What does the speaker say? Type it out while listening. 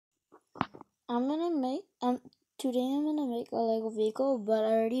I'm gonna make today I'm gonna make a Lego vehicle, but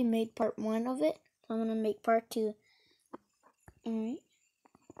I already made part 1 of it, so I'm gonna make part 2. Alright.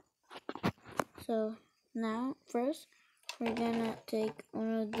 So now first we're gonna take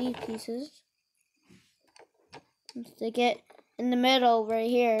one of these pieces and stick it in the middle right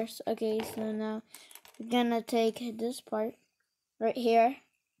here. Okay, so now we're gonna take this part right here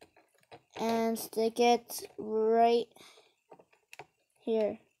and stick it right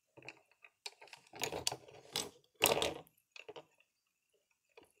here.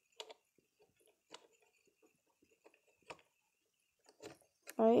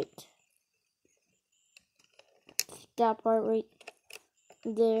 Right, that part right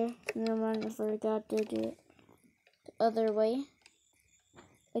there. Never mind, I forgot to do it the other way,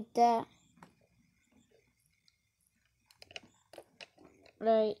 like that.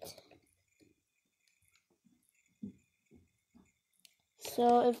 Right.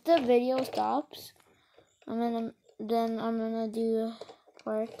 So if the video stops, I'm gonna do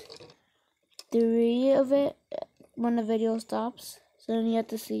part 3 of it when the video stops. So then you have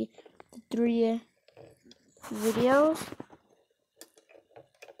to see the 3 videos.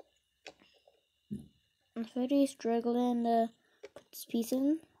 I'm pretty struggling to put this piece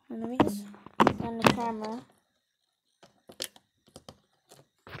in. And let me just on the camera.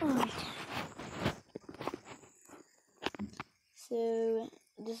 Alright. So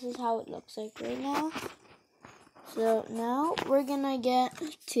this is how it looks like right now. So now we're gonna get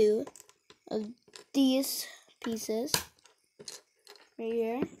 2 of these pieces right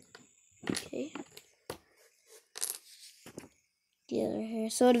here. Okay. The other here.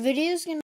 So the video is gonna